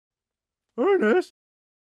Ernest,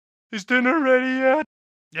 is dinner ready yet?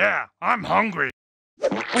 Yeah, I'm hungry.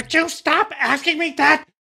 Would you stop asking me that?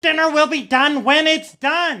 Dinner will be done when it's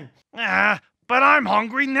done. But I'm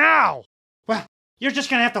hungry now. Well, you're just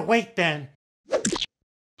gonna have to wait then.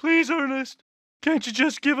 Please, Ernest, can't you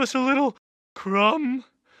just give us a little crumb?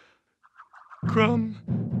 Crumb,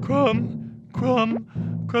 crumb, crumb,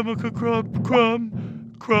 crumb, crumb,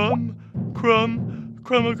 crumb, crumb, crumb,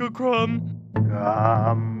 crumb, crumb.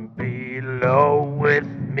 Come below with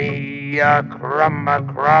me, a crumb,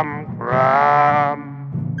 crumb.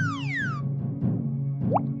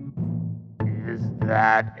 Is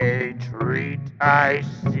that a treat I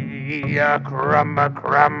see, a crumb,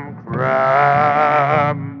 crumb?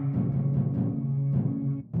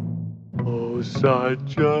 Oh,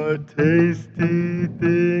 such a tasty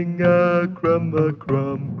thing, a crumb,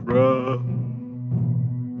 crumb.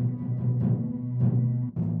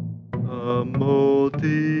 A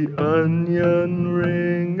moldy onion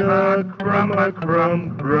ring, a crumb,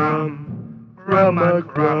 crumb. Crumb,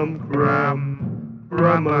 crumb,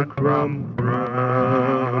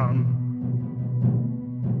 crumb.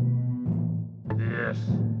 This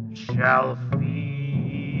shall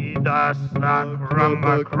feed us, a crumb,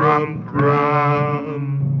 crumb.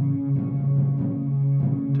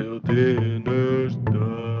 Till dinner's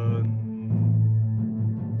done.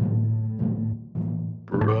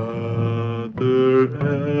 Brother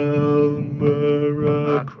Elmer,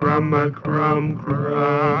 a crumb.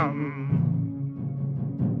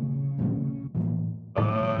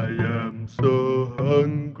 I am so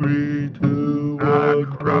hungry too, a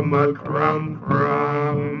crumb.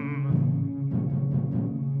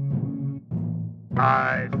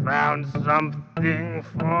 I found something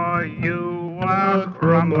for you, a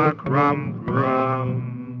crumb.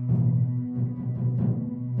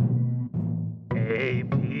 A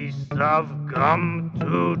piece of gum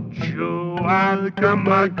to chew, a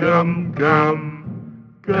gum.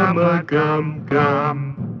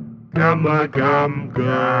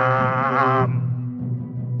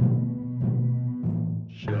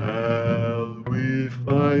 Shall we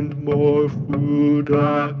find more food,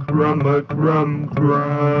 a crumb.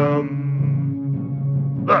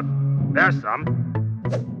 Look, there's some.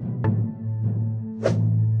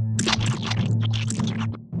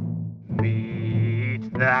 Meat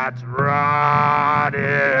that's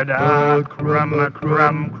rotted, a crumb.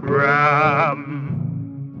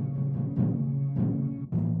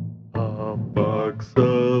 A box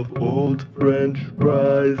of old French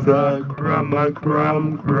fries, a crumb.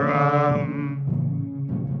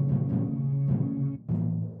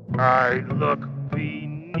 I look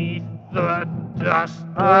beneath the dust,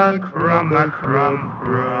 a crumb.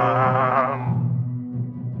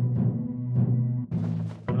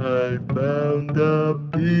 I found a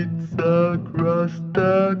pizza crust,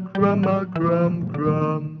 a crumb.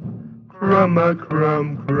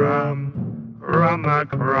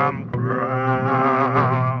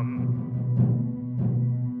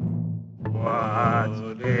 What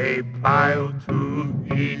a pile to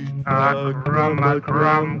eat, a crumb.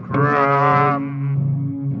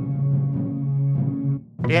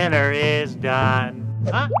 Dinner is done.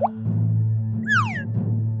 Huh?